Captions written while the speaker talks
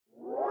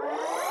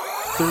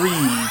Three,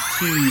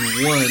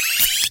 two, one.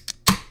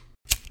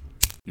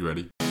 You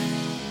ready?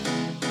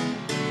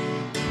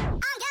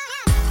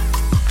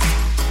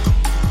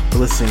 You're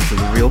listening to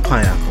the Real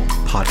Pineapple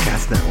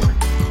Podcast Network.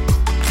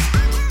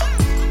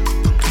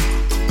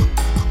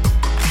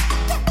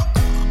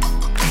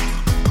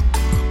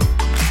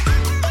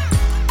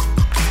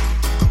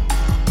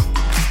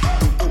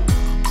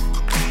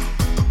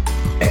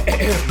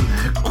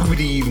 Good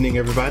evening,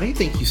 everybody.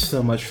 Thank you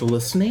so much for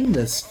listening.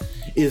 This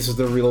is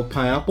the Real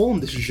Pineapple,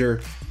 and this is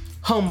your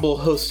humble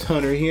host,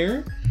 Hunter,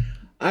 here.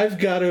 I've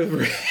got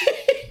over...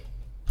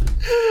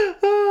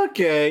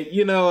 Okay,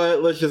 you know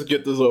what? Let's just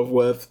get this over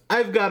with.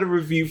 I've got a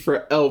review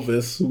for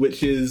Elvis,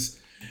 which is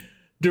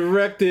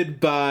directed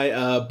by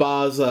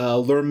Baz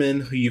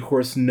Luhrmann, who you, of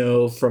course,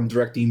 know from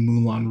directing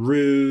Moulin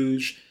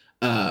Rouge,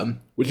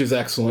 which is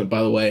excellent,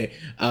 by the way.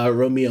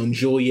 Romeo and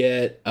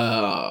Juliet.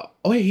 Oh,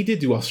 yeah, he did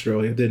do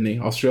Australia, didn't he?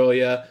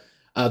 Australia.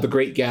 The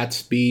Great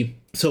Gatsby.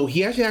 So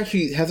he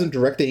actually hasn't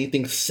directed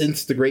anything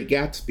since The Great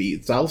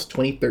Gatsby. So that was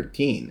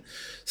 2013.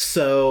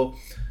 So,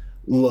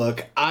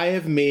 look, I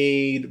have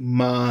made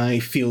my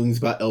feelings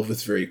about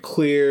Elvis very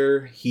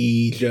clear.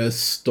 He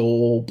just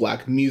stole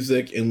black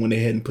music and went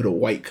ahead and put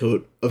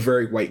a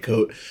very white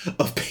coat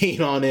of paint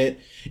on it,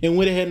 and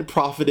went ahead and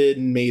profited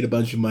and made a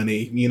bunch of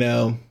money. You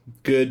know,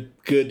 good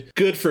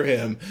for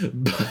him.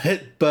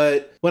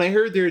 But when I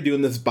heard they were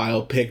doing this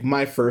biopic,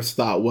 my first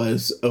thought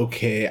was,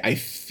 okay, I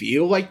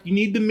feel like you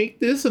need to make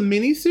this a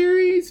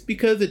miniseries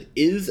because it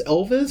is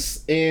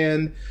Elvis,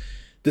 and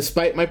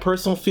despite my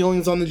personal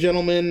feelings on the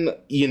gentleman,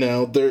 you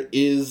know, there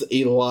is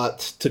a lot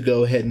to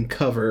go ahead and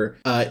cover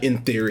in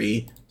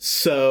theory.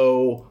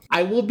 So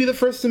I will be the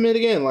first to admit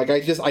again, like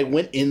I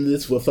went in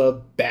this with a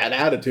bad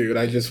attitude.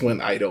 I just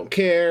went, I don't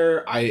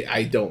care.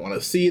 I don't want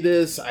to see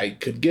this. I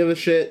could give a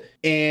shit.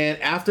 And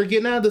after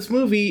getting out of this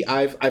movie,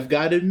 I've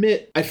got to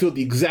admit, I feel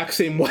the exact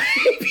same way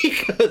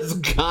because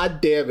god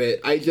damn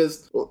it.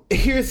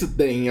 Here's the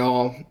thing,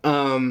 y'all.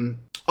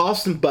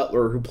 Austin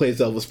Butler, who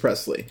plays Elvis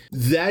Presley,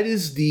 that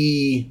is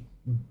the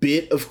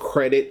bit of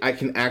credit I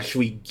can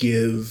actually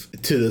give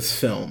to this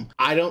film.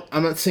 I'm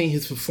not saying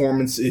his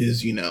performance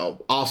is, you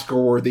know, Oscar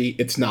worthy.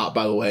 It's not,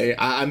 by the way.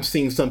 I'm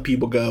seeing some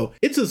people go,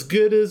 it's as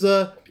good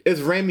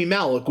as Rami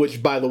Malek,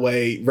 which, by the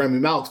way, Rami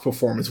Malek's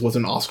performance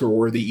wasn't Oscar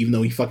worthy, even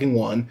though he fucking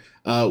won.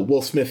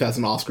 Will Smith has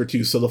an Oscar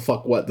too, so the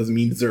fuck what doesn't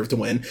mean he deserves to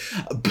win.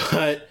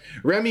 But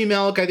Rami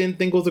Malek, I didn't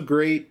think was a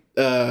great,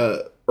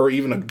 or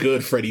even a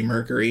good Freddie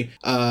Mercury.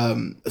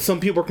 Some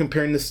people are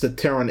comparing this to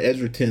Taron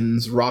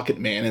Egerton's Rocket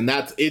Man, and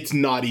it's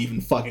not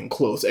even fucking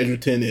close.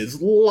 Egerton is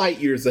light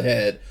years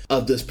ahead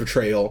of this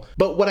portrayal.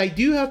 But what I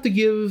do have to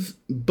give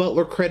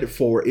Butler credit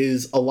for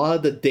is a lot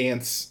of the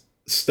dance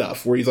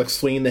stuff where he's like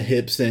swinging the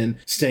hips and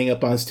staying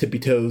up on his tippy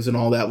toes and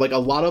all that. Like a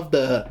lot of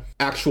the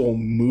actual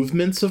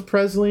movements of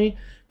Presley,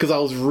 because I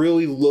was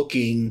really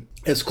looking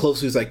as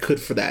closely as I could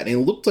for that. And it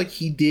looked like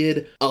he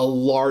did a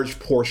large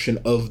portion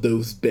of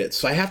those bits.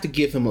 So I have to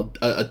give him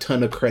a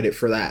ton of credit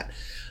for that.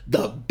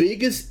 The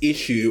biggest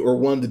issue, or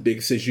one of the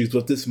biggest issues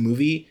with this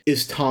movie,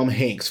 is Tom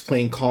Hanks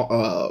playing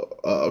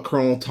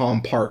Colonel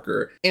Tom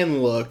Parker.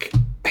 And look,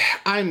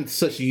 I'm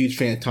such a huge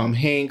fan of Tom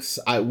Hanks.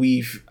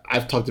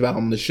 I've talked about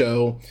him on the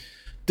show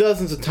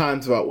dozens of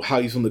times about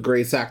how he's one of the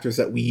greatest actors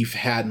that we've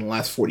had in the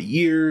last 40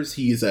 years.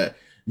 He's a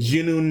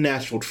genuine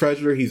national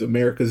treasure. He's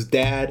America's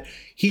dad.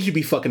 He should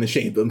be fucking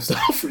ashamed of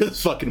himself for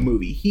this fucking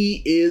movie.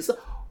 He is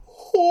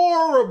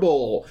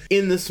horrible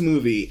in this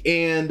movie.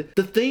 And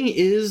the thing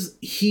is,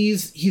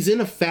 he's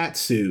in a fat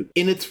suit,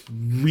 and it's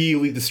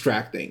really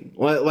distracting.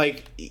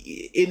 Like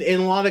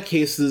in a lot of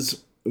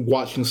cases,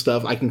 watching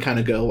stuff, I can kind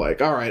of go like,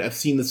 all right, I've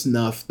seen this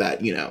enough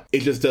that, you know,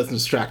 it just doesn't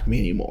distract me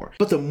anymore.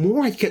 But the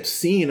more I kept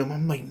seeing him,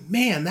 I'm like,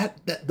 man,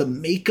 that the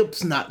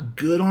makeup's not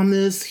good on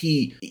this.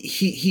 He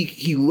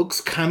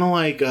looks kind of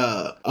like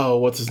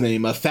what's his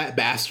name, a fat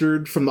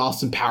bastard from the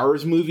Austin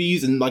Powers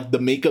movies, and like the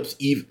makeup's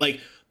even like.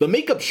 The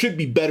makeup should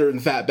be better than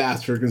Fat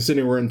Bastard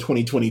considering we're in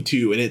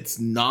 2022, and it's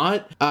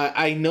not.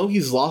 I know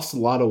he's lost a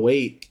lot of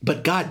weight,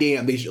 but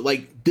goddamn,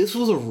 this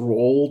was a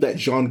role that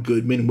John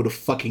Goodman would have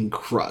fucking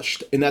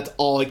crushed. And that's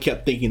all I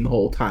kept thinking the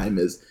whole time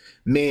is,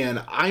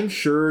 man, I'm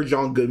sure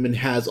John Goodman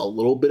has a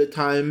little bit of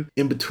time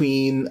in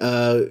between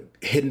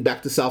heading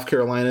back to South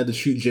Carolina to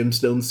shoot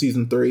Gemstones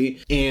season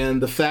 3,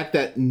 and the fact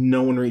that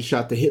no one reached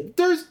out to him.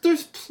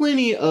 There's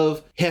plenty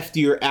of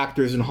heftier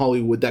actors in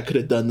Hollywood that could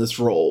have done this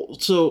role.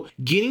 So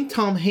getting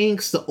Tom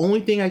Hanks, the only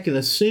thing I can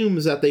assume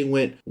is that they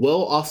went,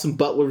 well, Austin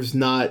Butler's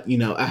not, you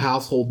know, a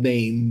household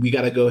name. We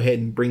got to go ahead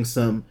and bring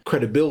some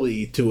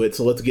credibility to it.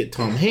 So let's get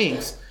Tom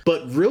Hanks.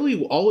 But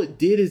really, all it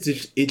did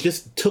is it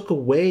just took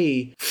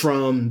away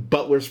from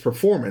Butler's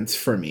performance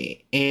for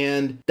me.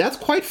 And that's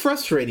quite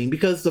frustrating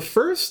because the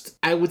first,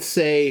 I would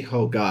say,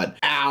 oh God,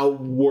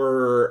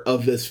 hour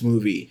of this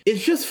movie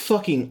is just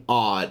fucking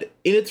odd.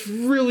 And it's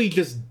really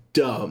just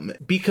dumb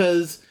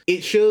because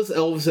it shows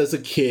Elvis as a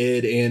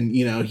kid and,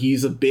 you know,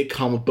 he's a big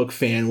comic book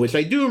fan, which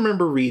I do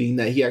remember reading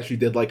that he actually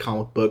did like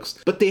comic books,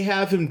 but they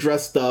have him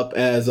dressed up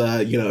as,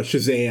 you know,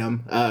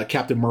 Shazam,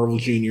 Captain Marvel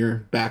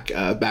Jr. back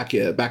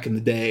in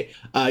the day.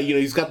 You know,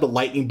 he's got the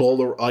lightning bolt,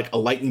 or like a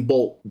lightning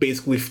bolt,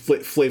 basically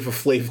Flavor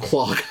Flav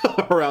clock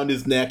around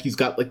his neck. He's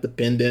got like the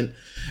pendant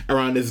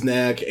around his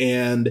neck,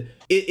 and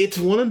it's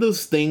one of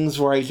those things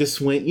where I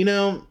just went, you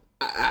know,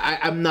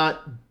 I'm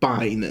not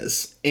buying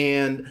this.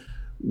 And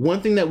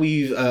one thing that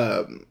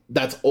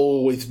that's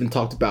always been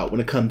talked about when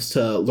it comes to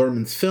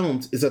Luhrmann's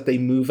films is that they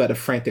move at a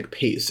frantic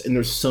pace, and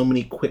there's so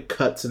many quick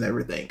cuts and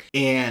everything.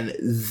 And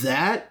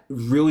that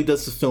really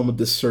does the film a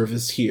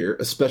disservice here,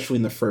 especially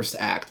in the first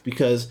act,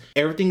 because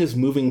everything is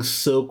moving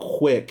so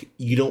quick,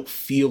 you don't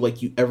feel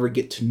like you ever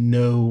get to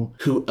know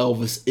who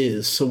Elvis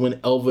is. So when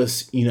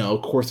Elvis, you know,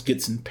 of course,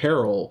 gets in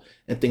peril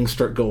and things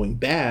start going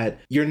bad,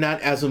 you're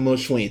not as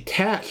emotionally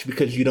attached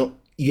because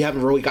you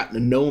haven't really gotten to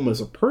know him as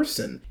a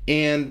person.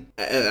 And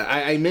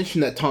I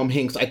mentioned that Tom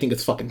Hanks, I think,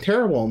 is fucking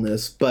terrible in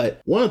this,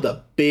 but one of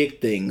the big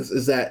things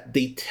is that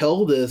they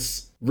tell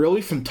this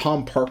really from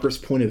Tom Parker's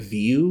point of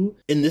view.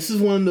 And this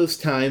is one of those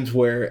times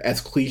where,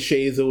 as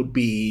cliche as it would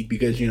be,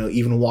 because, you know,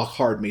 even Walk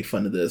Hard made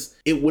fun of this,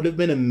 it would have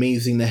been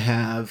amazing to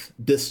have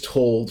this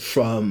told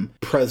from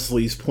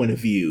Presley's point of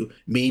view,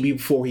 maybe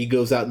before he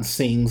goes out and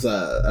sings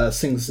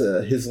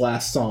his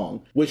last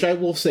song, which I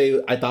will say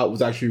I thought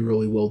was actually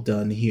really well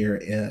done here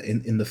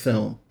in the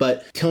film.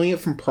 But telling it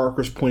from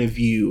Parker's point of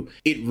view,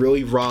 it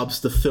really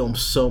robs the film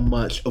so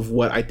much of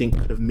what I think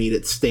could have made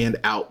it stand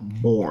out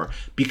more,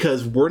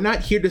 because we're not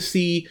here to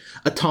see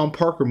a Tom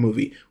Parker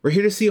movie. We're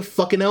here to see a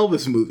fucking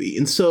Elvis movie.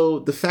 And so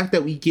the fact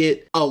that we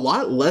get a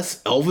lot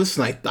less Elvis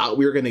than I thought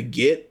we were going to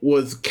get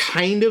was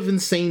kind of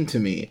insane to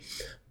me.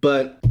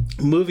 But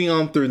moving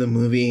on through the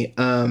movie,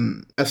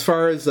 as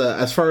far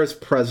as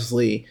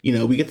Presley, you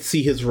know, we get to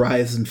see his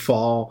rise and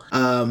fall.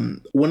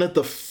 One of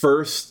the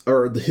first,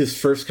 or his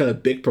first kind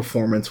of big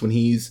performance, when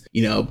he's,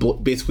 you know,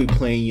 basically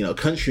playing, you know,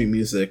 country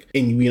music,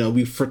 and, you know,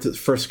 we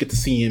first get to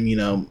see him, you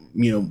know,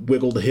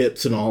 wiggle the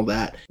hips and all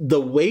that.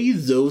 The way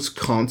those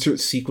concert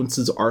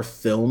sequences are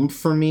filmed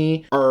for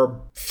me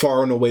are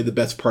far and away the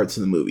best parts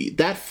of the movie.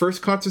 That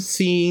first concert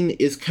scene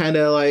is kind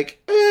of like,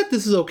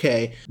 this is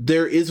okay.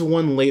 There is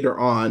one later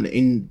on,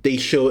 and they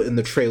show it in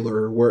the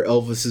trailer, where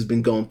Elvis has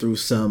been going through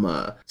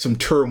some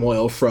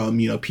turmoil from,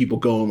 you know, people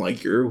going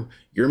like, you're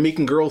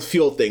making girls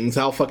feel things,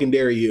 how fucking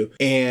dare you?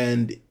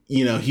 And,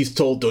 you know, he's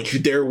told, don't you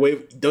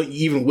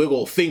even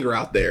wiggle a finger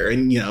out there.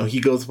 And, you know, he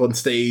goes up on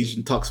stage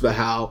and talks about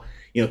how,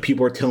 you know,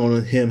 people are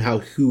telling him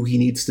who he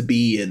needs to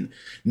be, and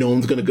no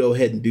one's going to go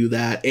ahead and do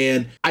that.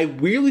 And I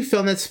weirdly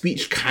found that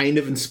speech kind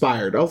of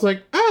inspired. I was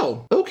like,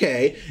 oh,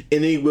 okay.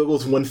 And then he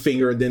wiggles one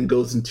finger and then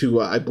goes into,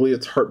 I believe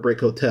it's Heartbreak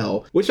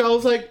Hotel, which I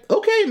was like,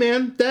 okay,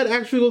 man, that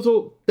actually was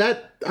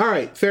all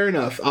right, fair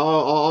enough.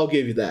 I'll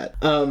give you that.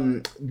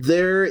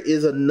 There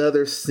is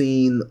another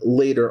scene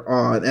later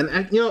on, and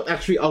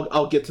actually,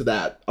 I'll get to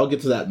that. I'll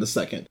get to that in a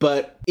second.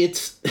 But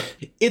it's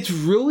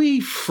really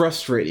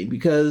frustrating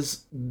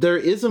because there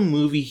is a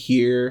movie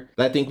here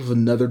that I think with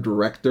another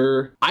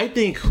director. I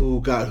think, oh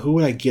God, who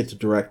would I get to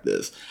direct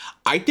this?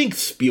 I think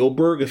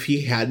Spielberg, if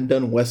he hadn't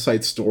done West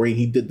Side Story and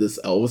he did this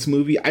Elvis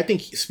movie, I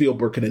think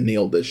Spielberg could have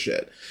nailed this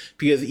shit.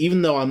 Because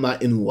even though I'm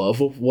not in love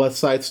with West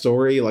Side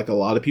Story like a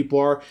lot of people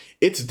are,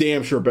 it's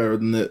damn sure better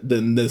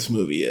than this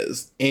movie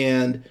is.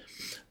 And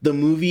the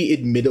movie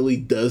admittedly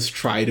does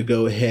try to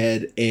go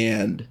ahead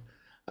and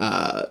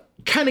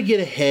kind of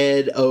get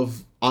ahead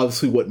of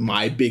obviously what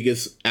my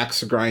biggest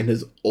axe to grind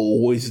has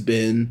always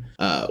been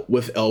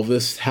with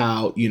Elvis,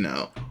 how, you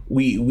know,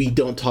 we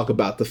don't talk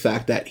about the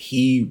fact that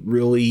he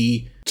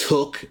really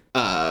stole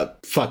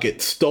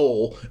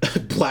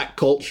black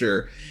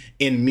culture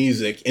in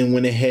music and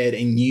went ahead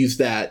and used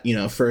that, you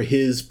know, for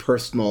his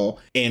personal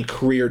and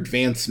career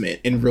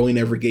advancement, and really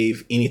never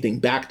gave anything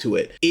back to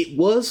it. It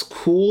was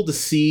cool to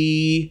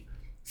see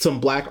some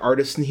black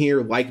artists in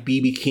here, like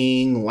B.B.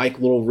 King, like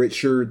Little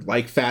Richard,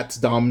 like Fats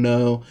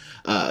Domino,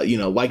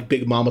 like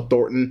Big Mama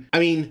Thornton. I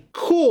mean,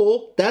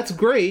 cool, that's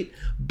great,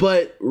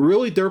 but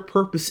really their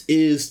purpose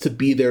is to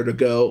be there to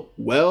go,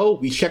 well,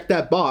 we checked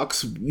that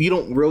box. We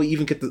don't really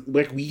even get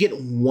we get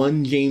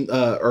one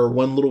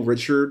one Little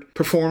Richard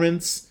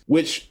performance,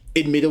 which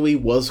admittedly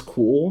was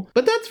cool,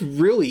 but that's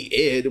really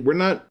it. We're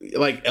not,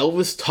 like,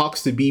 Elvis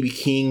talks to B.B.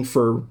 King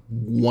for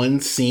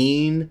one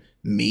scene,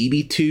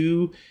 maybe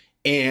two.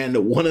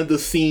 And one of the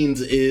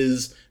scenes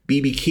is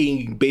B.B.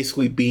 King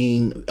basically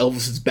being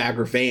Elvis's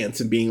Bagger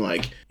Vance and being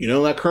like, you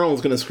know, that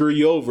colonel's going to screw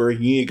you over. You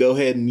need to go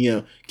ahead and, you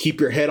know,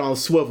 keep your head on a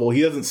swivel.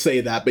 He doesn't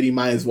say that, but he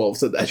might as well have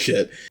said that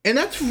shit. And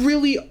that's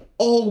really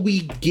all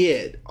we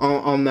get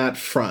on that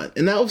front.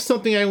 And that was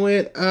something I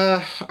went,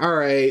 all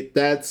right,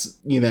 that's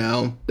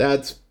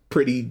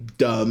pretty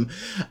dumb.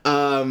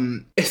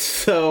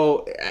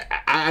 So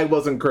I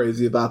wasn't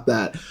crazy about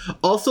that.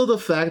 Also, the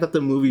fact that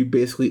the movie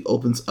basically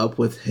opens up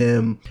with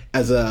him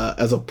as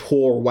a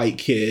poor white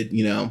kid,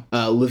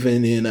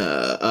 living in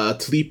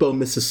Tupelo,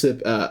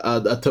 Mississippi,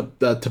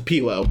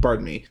 Tupelo,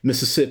 pardon me,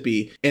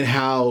 Mississippi, and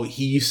how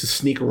he used to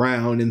sneak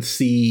around and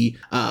see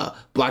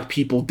black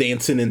people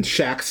dancing in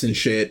shacks and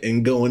shit,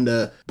 and going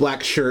to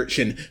black church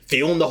and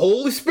feeling the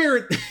Holy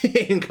Spirit,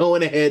 and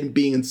going ahead and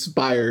being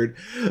inspired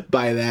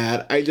by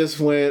that. I just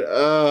went,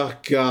 oh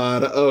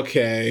god,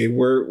 okay,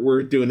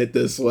 we're doing it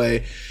this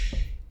way.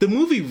 The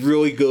movie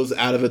really goes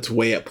out of its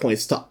way at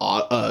points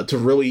to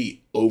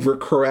really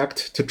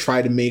overcorrect to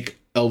try to make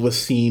Elvis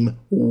seem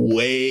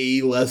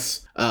way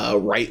less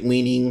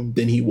right-leaning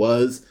than he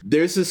was.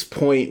 There's this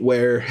point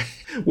where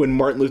when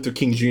Martin Luther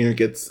King Jr.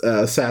 gets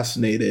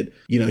assassinated,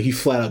 he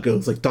flat out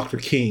goes like, Dr.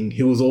 King,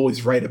 he was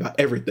always right about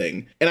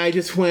everything. And I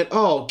just went,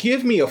 oh,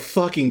 give me a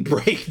fucking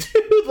break,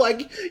 dude.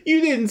 Like,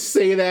 you didn't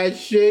say that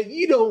shit.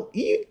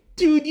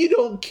 Dude, you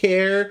don't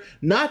care.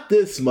 Not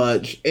this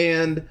much.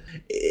 And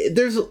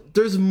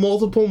there's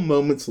multiple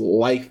moments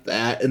like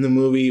that in the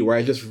movie where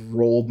I just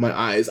rolled my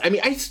eyes. I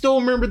mean, I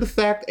still remember the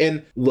fact,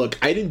 and look,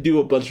 I didn't do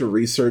a bunch of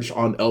research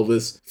on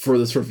Elvis for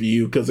this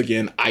review because,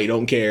 again, I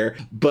don't care.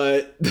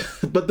 But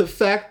the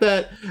fact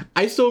that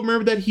I still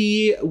remember that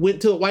he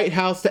went to the White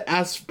House to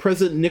ask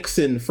President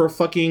Nixon for a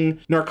fucking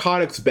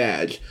narcotics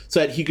badge so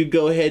that he could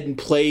go ahead and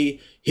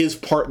play his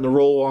part in the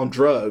war on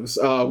drugs.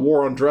 Like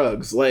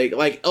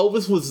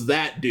Elvis was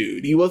that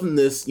dude. He wasn't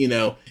this,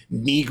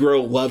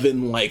 Negro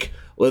loving, like,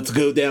 let's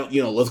go down the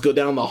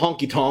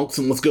honky tonks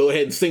and let's go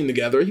ahead and sing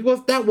together.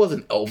 That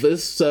wasn't Elvis.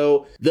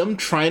 So them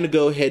trying to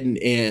go ahead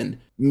and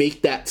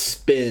make that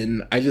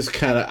spin, I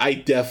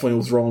definitely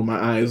was rolling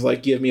my eyes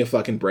like, give me a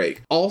fucking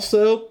break.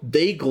 Also,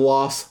 they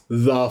gloss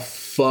the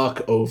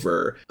fuck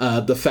over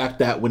the fact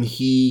that when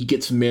he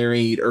gets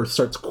married or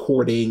starts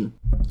courting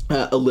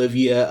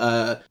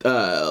Olivia,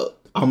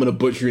 I'm gonna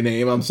butcher your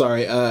name, I'm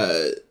sorry,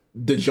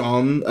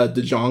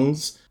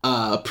 DeJong's,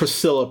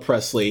 Priscilla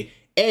Presley.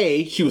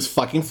 She was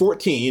fucking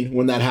 14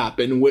 when that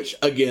happened, which,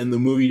 again, the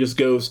movie just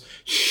goes,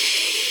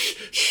 shh,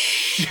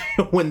 shh,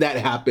 when that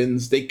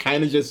happens. They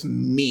kind of just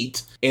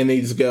meet, and they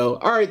just go,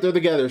 all right, they're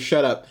together,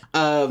 shut up.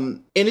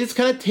 And it just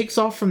kind of takes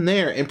off from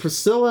there. And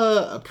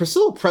Priscilla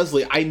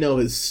Presley, I know,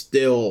 is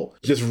still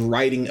just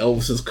riding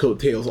Elvis's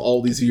coattails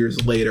all these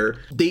years later.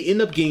 They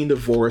end up getting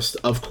divorced,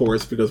 of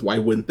course, because why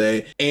wouldn't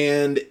they?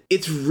 And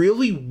it's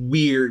really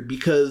weird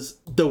because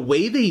the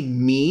way they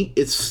meet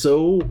is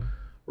so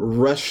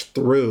rushed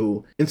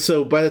through. And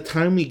so by the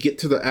time we get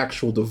to the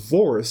actual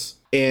divorce,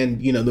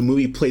 and, the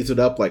movie plays it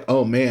up like,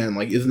 oh man,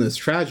 like, isn't this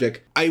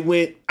tragic?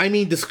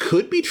 This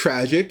could be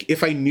tragic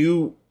if I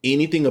knew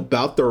anything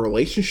about their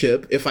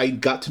relationship, if I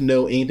got to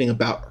know anything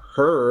about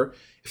her,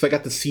 if I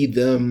got to see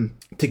them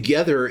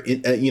together,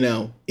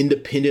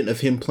 independent of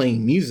him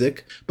playing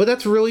music. But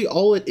that's really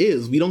all it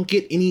is. We don't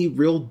get any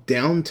real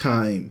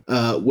downtime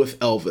with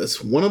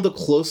Elvis. One of the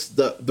closest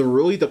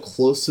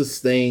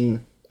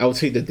thing, I would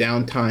say the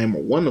downtime,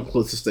 or one of the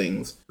closest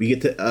things we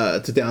get to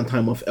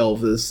downtime with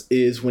Elvis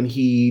is when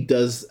he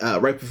does,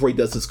 right before he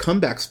does his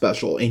comeback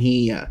special, and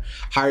he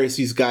hires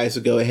these guys to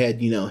go ahead,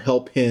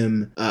 help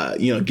him,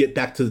 get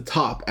back to the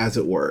top, as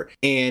it were.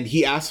 And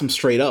he asks them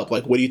straight up,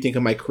 like, what do you think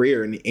of my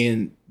career?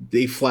 And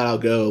they flat out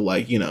go,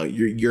 like,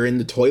 you're in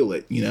the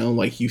toilet,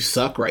 like, you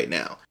suck right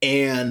now.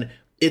 And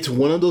it's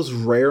one of those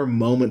rare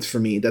moments for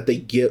me that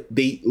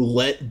they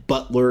let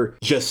Butler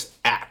just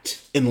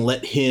act and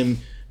let him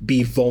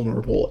be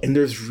vulnerable, and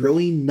there's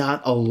really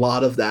not a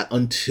lot of that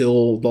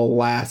until the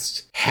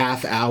last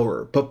half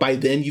hour. But by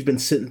then you've been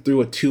sitting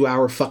through a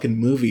 2-hour fucking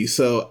movie,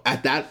 so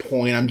at that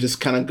point I'm just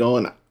kind of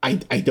going, I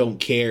don't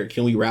care,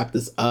 can we wrap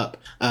this up?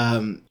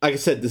 Like I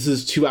said, this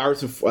is 2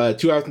 hours and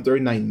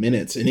 39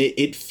 minutes, and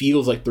it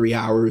feels like 3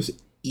 hours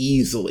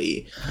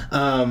easily.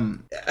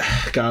 God,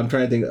 I'm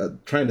trying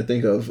to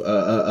think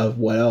of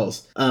what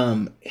else.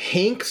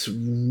 Hanks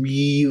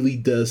really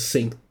does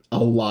sink a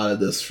lot of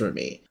this for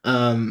me.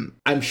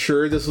 I'm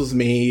sure this was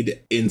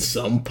made in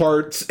some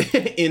parts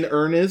in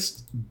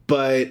earnest,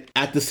 but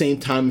at the same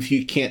time, if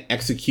you can't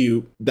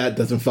execute, that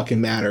doesn't fucking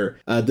matter.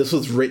 This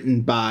was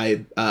written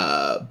by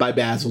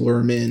Baz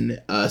Luhrmann,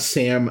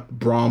 Sam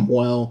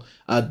Bromwell.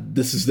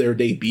 This is their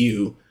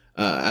debut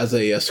as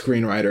a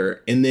screenwriter.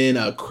 And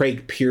then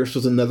Craig Pierce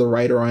was another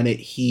writer on it.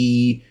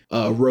 He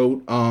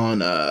wrote on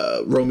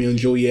Romeo and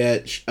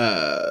Juliet,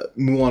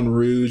 Moulin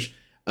Rouge,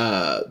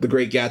 The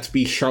Great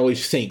Gatsby, Charlie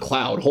St.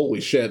 Cloud.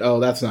 Holy shit! Oh,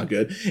 that's not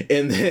good.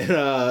 And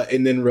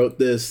then wrote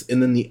this.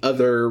 And then the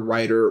other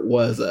writer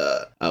was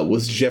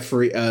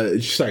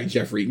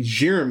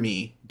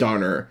Jeremy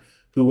Donner,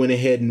 who went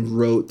ahead and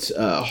wrote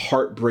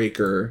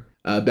Heartbreaker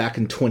back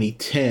in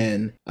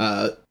 2010.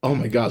 Oh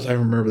my gosh, I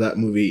remember that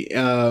movie.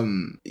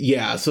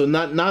 Yeah, so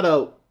not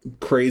a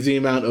crazy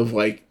amount of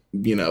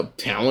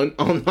talent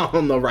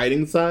on the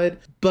writing side,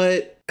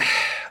 but.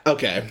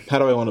 Okay, how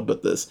do I want to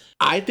put this?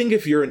 I think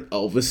if you're an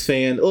Elvis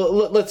fan,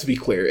 let's be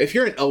clear. If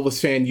you're an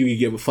Elvis fan, you can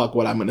give a fuck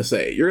what I'm going to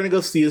say. You're going to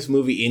go see this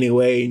movie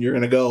anyway, and you're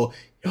going to go,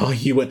 Oh,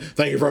 he went,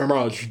 thank you very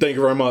much. Thank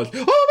you very much. Oh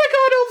my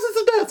God, Elvis is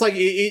the best. Like,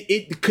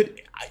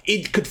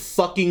 it could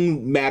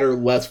fucking matter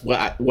less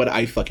what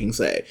I fucking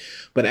say.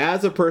 But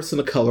as a person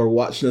of color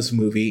watching this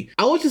movie,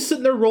 I was just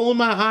sitting there rolling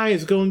my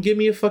eyes going, give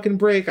me a fucking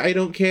break. I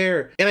don't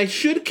care. And I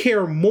should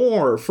care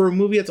more for a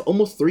movie that's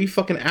almost 3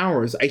 fucking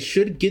hours. I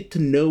should get to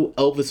know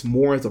Elvis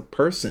more as a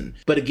person.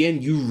 But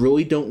again, you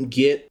really don't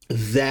get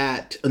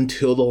that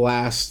until the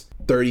last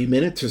 30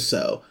 minutes or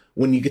so,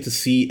 when you get to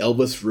see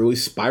Elvis really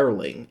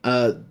spiraling.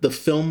 The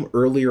film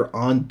earlier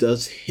on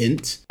does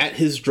hint at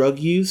his drug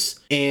use,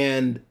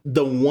 and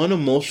the one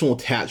emotional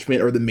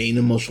attachment, or the main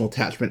emotional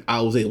attachment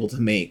I was able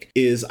to make,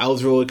 is I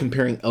was really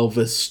comparing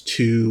Elvis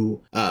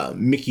to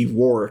Mickey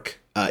Rourke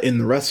in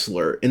The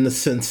Wrestler, in the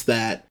sense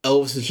that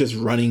Elvis is just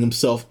running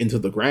himself into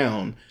the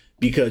ground,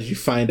 because you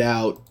find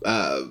out,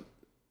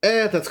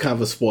 that's kind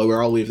of a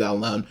spoiler, I'll leave that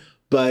alone.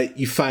 But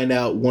you find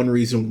out one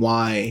reason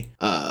why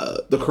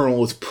the Colonel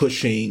was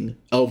pushing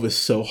Elvis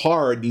so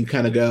hard, and you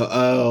kind of go,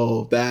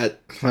 oh,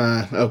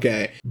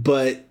 okay.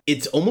 But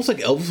it's almost like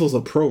Elvis was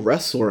a pro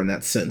wrestler in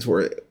that sense,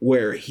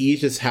 where he's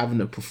just having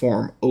to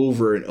perform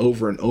over and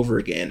over and over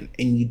again.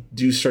 And you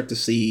do start to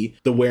see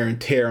the wear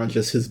and tear on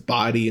just his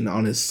body and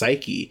on his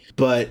psyche.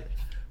 But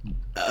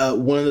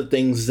one of the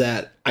things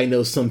that I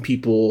know some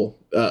people,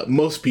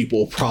 most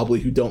people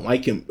probably who don't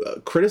like him,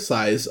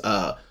 criticize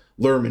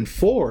Lerman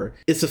for,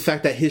 is the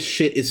fact that his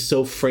shit is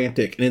so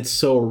frantic and it's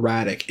so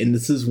erratic, and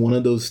this is one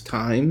of those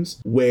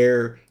times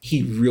where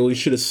he really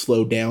should have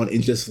slowed down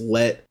and just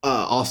let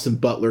Austin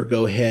Butler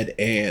go ahead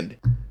and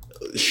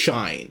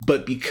shine.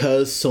 But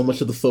because so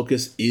much of the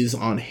focus is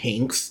on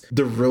Hanks,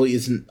 there really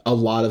isn't a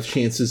lot of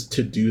chances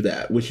to do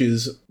that, which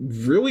is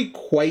really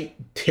quite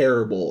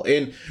terrible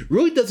and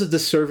really does a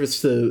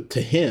disservice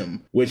to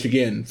him, which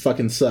again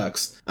fucking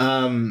sucks.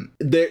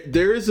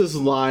 There is this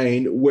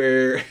line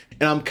where,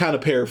 and I'm kind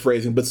of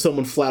paraphrasing, but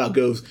someone flat out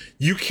goes,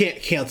 "You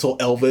can't cancel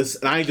Elvis,"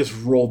 and I just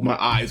rolled my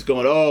eyes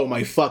going, oh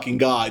my fucking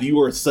God,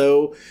 you're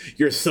so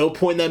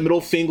pointing that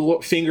middle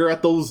finger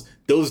at those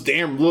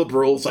damn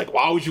liberals. Like,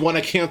 why would you want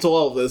to cancel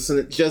Elvis? And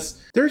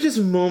there are just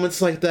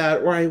moments like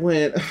that where I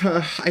went,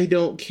 I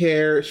don't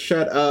care,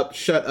 shut up.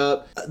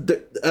 The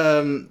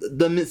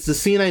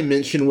scene I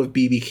mentioned with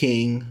BB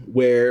King,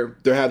 where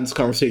they're having this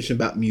conversation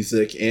about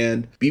music,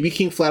 and BB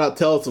King flat out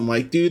tells him,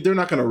 like, dude, they're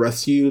not going to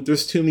arrest you.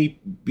 There's too many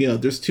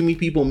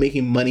people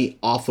making money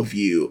off of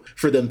you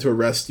for them to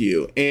arrest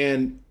you.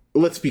 And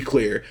let's be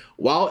clear,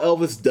 while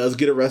Elvis does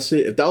get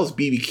arrested, if that was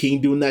BB King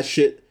doing that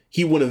shit,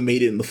 he wouldn't have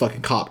made it in the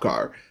fucking cop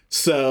car.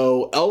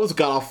 So Elvis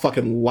got off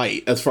fucking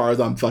light as far as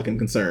I'm fucking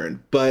concerned.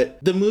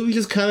 But the movie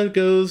just kind of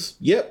goes,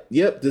 yep,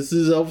 this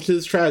is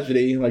Elvis's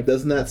tragedy. Like,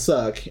 doesn't that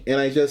suck?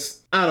 And I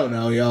don't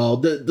know, y'all.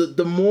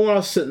 The more I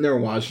was sitting there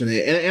watching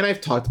it, and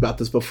I've talked about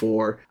this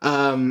before,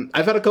 I've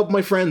had a couple of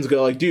my friends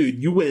go like,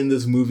 dude, you went in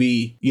this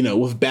movie,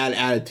 with bad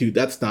attitude.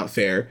 That's not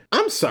fair.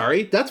 I'm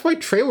sorry. That's why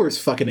trailers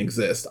fucking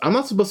exist. I'm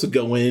not supposed to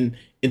go into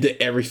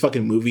every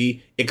fucking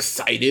movie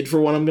excited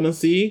for what I'm gonna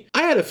see.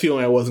 I had a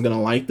feeling I wasn't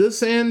gonna like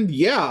this, and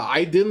yeah,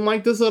 I didn't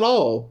like this at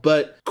all.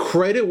 But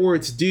credit where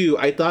it's due,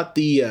 I thought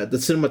the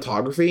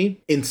cinematography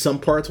in some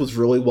parts was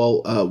really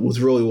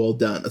well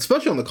done,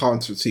 especially on the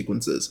concert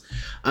sequences.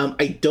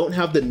 I don't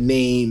have the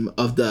name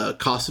of the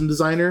costume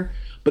designer,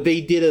 but they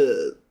did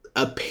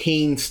a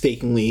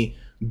painstakingly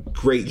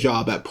great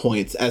job at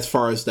points as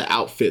far as the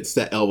outfits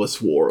that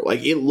Elvis wore.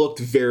 Like, it looked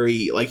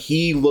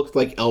he looked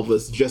like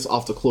Elvis just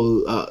off the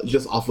clothes,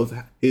 just off of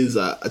his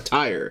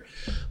attire.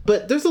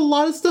 But there's a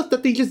lot of stuff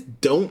that they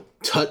just don't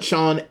touch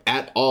on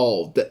at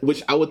all,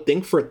 which I would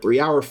think for a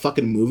 3-hour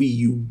fucking movie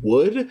you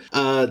would.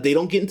 They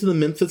don't get into the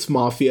Memphis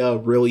Mafia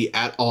really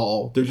at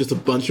all. They're just a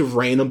bunch of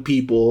random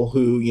people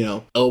who,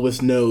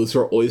 Elvis knows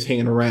are always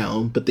hanging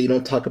around, but they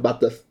don't talk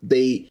about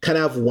they kind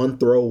of have one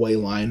throwaway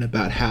line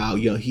about how,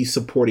 he's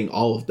supporting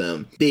all of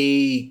them.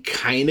 They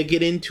kind of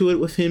get into it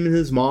with him and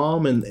his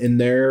mom and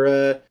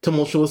their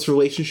tumultuous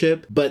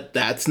relationship, but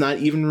that's not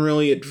even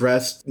really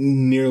addressed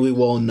nearly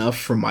well enough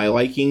for my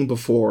liking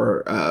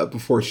before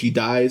she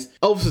dies.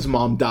 Elvis's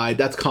mom died.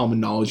 That's common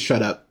knowledge.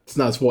 Shut up. It's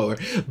not a spoiler.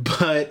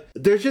 But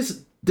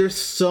there's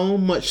so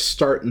much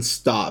start and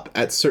stop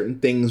at certain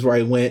things where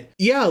I went,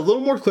 yeah, a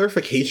little more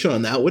clarification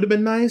on that would have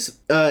been nice.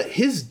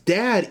 His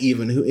dad,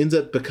 even, who ends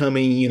up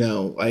becoming,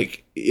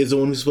 is the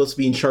one who's supposed to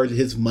be in charge of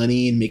his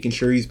money and making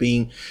sure he's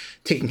being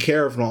taken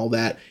care of and all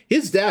that.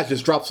 His dad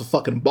just drops a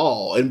fucking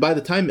ball. And by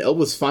the time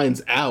Elvis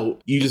finds out,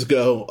 you just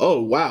go,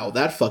 oh, wow,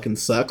 that fucking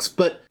sucks.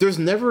 But there's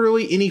never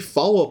really any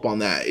follow-up on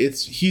that.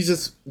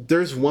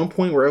 There's one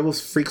point where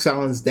Elvis freaks out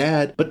on his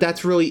dad, but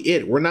that's really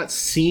it. We're not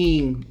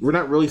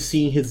really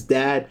seeing his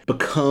dad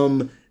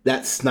become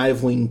that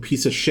sniveling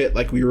piece of shit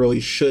like we really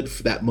should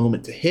for that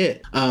moment to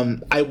hit.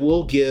 I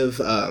will give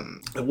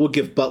I will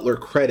give Butler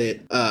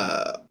credit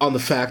on the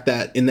fact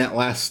that in that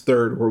last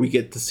third where we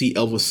get to see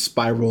Elvis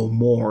spiral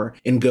more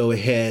and go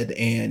ahead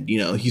and,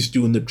 he's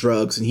doing the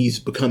drugs and he's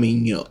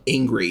becoming,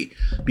 angry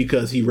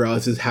because he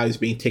realizes how he's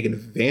being taken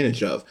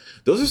advantage of.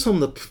 Those are some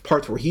of the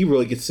parts where he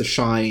really gets to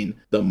shine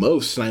the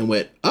most. And I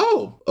went,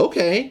 oh,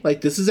 okay,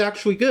 like this is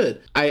actually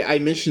good. I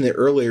mentioned it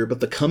earlier, but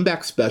the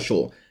comeback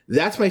special,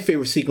 that's my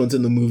favorite sequence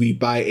in the movie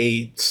by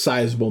a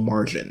sizable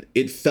margin.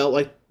 It felt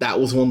like that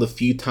was one of the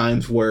few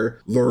times where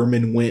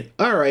Lerman went,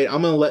 all right,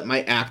 I'm going to let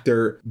my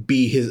actor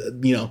be his,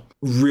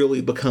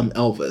 really become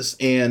Elvis.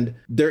 And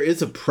there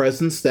is a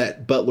presence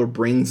that Butler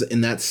brings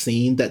in that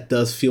scene that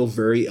does feel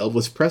very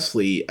Elvis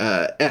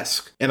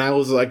Presley-esque. And I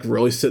was like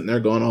really sitting there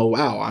going, oh,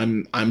 wow,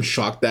 I'm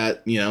shocked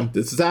that,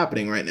 this is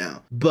happening right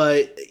now.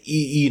 But,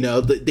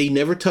 they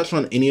never touched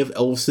on any of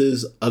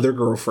Elvis's other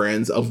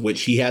girlfriends, of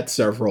which he had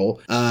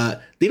several.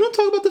 They don't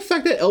talk about the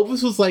fact that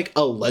Elvis was like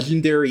a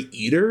legendary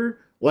eater.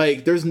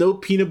 Like, there's no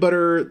peanut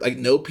butter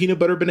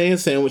banana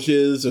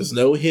sandwiches. There's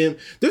no him.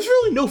 There's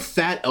really no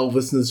fat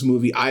Elvis in this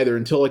movie either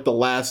until like the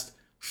last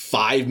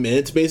 5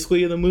 minutes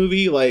basically of the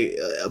movie. Like,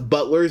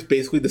 Butler's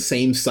basically the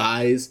same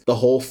size the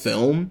whole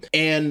film.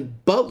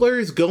 And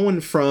Butler's going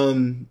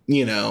from,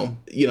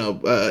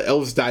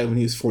 Elvis died when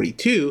he was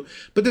 42,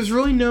 but there's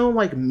really no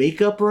like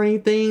makeup or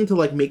anything to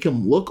like make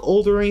him look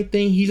old or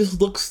anything. He just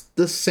looks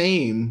the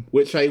same,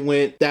 which I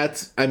went,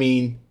 that's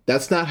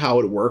not how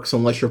it works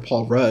unless you're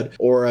Paul Rudd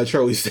or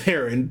Charlize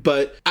Theron.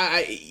 But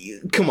I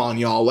come on,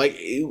 y'all. Like,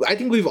 I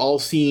think we've all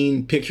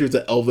seen pictures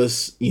of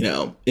Elvis,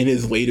 in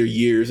his later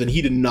years, and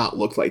he did not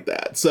look like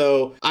that.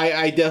 So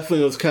I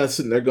definitely was kind of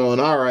sitting there going,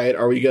 all right,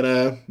 are we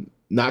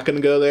not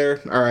gonna go there?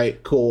 All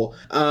right, cool.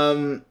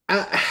 I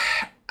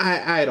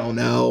don't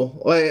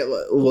know. Like,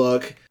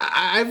 look,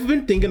 I've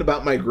been thinking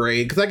about my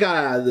grade because I got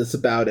out of this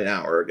about an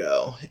hour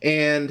ago,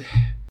 and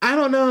I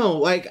don't know,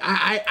 like,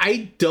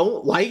 I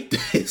don't like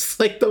this.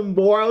 Like, the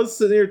more I was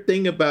sitting there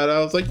thinking about it, I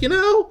was like,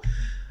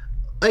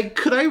 like,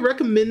 could I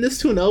recommend this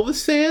to an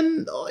Elvis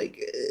fan? Like,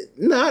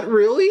 not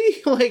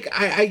really. Like,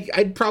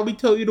 I'd probably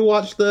tell you to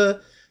watch the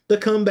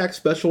comeback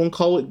special and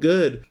call it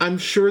good. I'm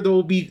sure there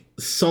will be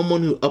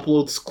someone who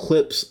uploads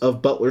clips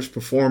of Butler's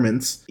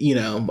performance,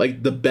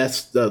 like the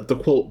best, the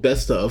quote,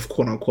 best of,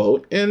 quote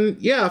unquote. And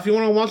yeah, if you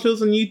want to watch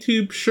those on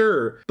YouTube,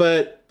 sure.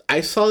 But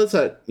I saw this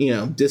at,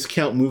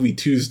 Discount Movie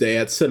Tuesday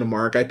at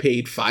Cinemark. I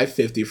paid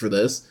 $5.50 for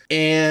this.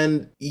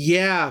 And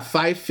yeah,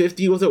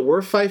 $5.50, was it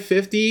worth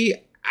 $5.50?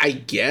 I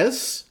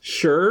guess,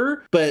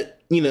 sure. But,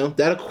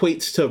 that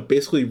equates to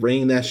basically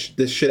renting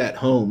this shit at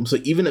home. So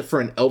even if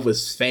for an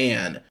Elvis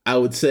fan, I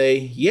would say,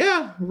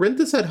 yeah, rent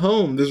this at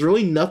home. There's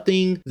really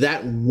nothing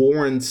that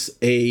warrants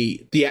a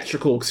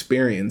theatrical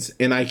experience.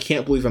 And I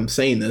can't believe I'm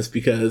saying this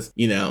because,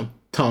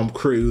 Tom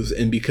Cruise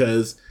and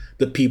because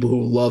the people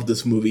who love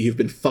this movie have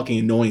been fucking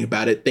annoying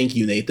about it. Thank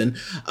you, Nathan.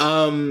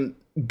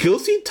 Go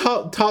see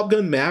Top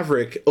Gun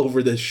Maverick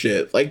over this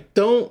shit. Like,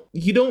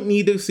 you don't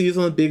need to see this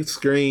on a big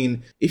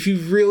screen. If you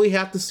really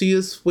have to see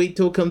this, wait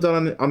till it comes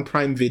out on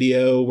Prime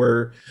Video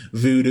or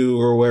Vudu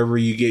or wherever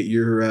you get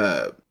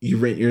you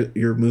rent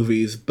your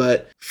movies.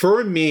 But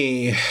for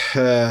me,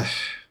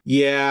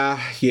 yeah,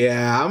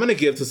 I'm gonna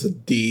give this a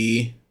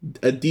D.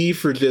 A D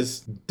for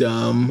just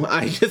dumb.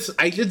 I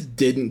just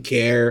didn't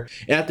care.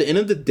 And at the end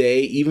of the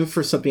day, even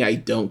for something I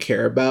don't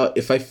care about,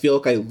 if I feel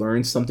like I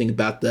learned something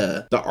about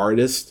the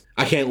artist,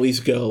 I can at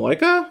least go like,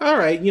 oh, all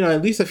right,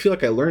 at least I feel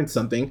like I learned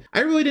something. I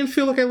really didn't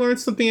feel like I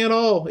learned something at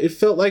all. It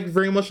felt like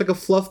very much like a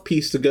fluff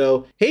piece to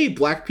go, hey,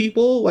 black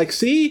people, like,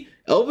 see,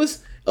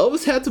 Elvis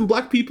had some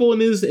black people in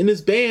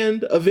his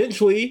band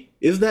eventually.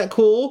 Isn't that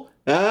cool?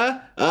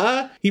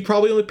 He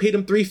probably only paid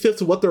them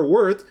 3/5 of what they're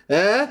worth.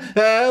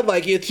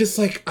 Like, it's just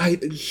like,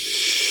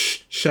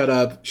 shut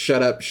up.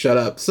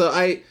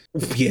 So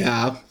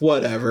yeah,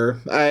 whatever.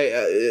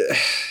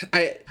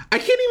 I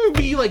can't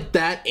even be like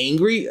that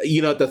angry.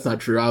 That's not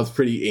true. I was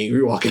pretty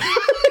angry walking out.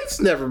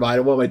 Never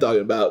mind. What am I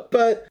talking about?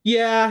 But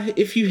yeah,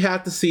 if you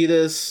have to see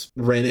this,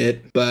 rent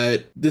it.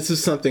 But this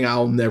is something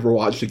I'll never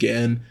watch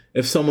again.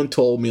 If someone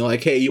told me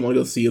like, hey, you want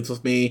to go see this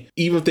with me?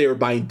 Even if they were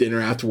buying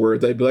dinner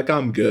afterwards, I'd be like,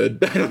 I'm good.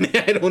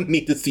 I don't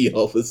need to see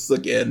Elvis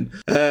again.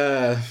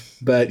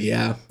 But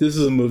yeah, this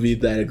is a movie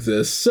that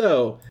exists.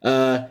 So,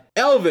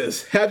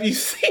 Elvis, have you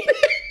seen it?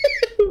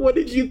 What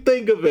did you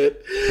think of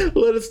it?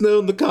 Let us know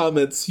in the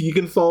comments. You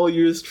can follow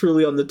yours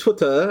truly on the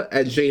Twitter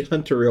at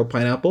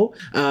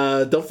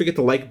JHunterRealPineapple. Don't forget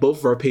to like both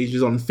of our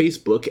pages on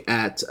Facebook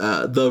at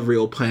The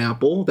Real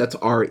Pineapple. That's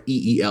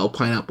REEL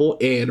Pineapple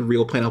and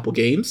Real Pineapple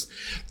Games.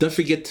 Don't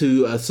forget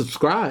to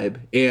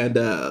subscribe and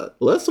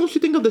let us know what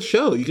you think of the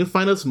show. You can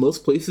find us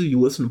most places you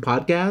listen to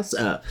podcasts.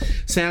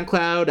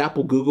 SoundCloud,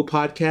 Apple, Google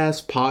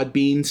Podcasts,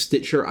 Podbean,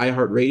 Stitcher,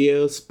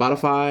 iHeartRadio,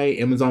 Spotify,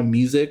 Amazon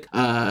Music,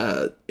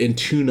 and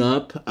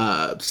TuneUp.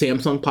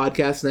 Samsung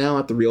podcast now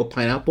at The Real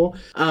Pineapple.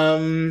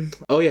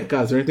 Oh yeah,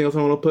 guys, is there anything else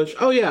I want to push?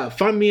 Oh yeah,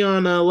 find me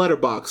on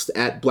Letterboxd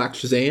at Black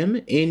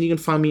Shazam, and you can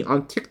find me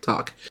on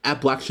TikTok at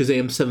Black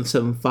Shazam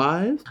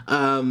 775.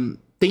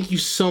 thank you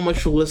so much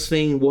for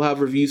listening. We'll have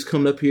reviews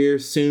coming up here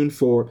soon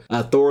for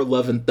Thor: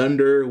 Love and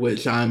Thunder,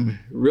 which I'm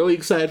really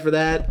excited for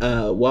that.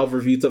 We'll have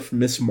reviews up for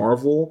Miss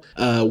Marvel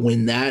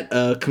when that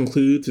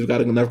concludes. We've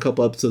got another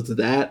couple episodes of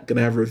that.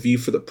 Gonna have a review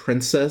for The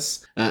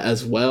Princess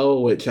as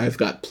well, which I've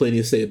got plenty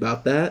to say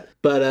about that.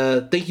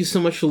 But thank you so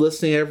much for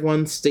listening,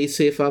 everyone. Stay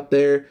safe out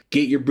there.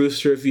 Get your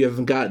booster if you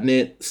haven't gotten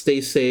it.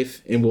 Stay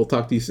safe, and we'll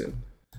talk to you soon.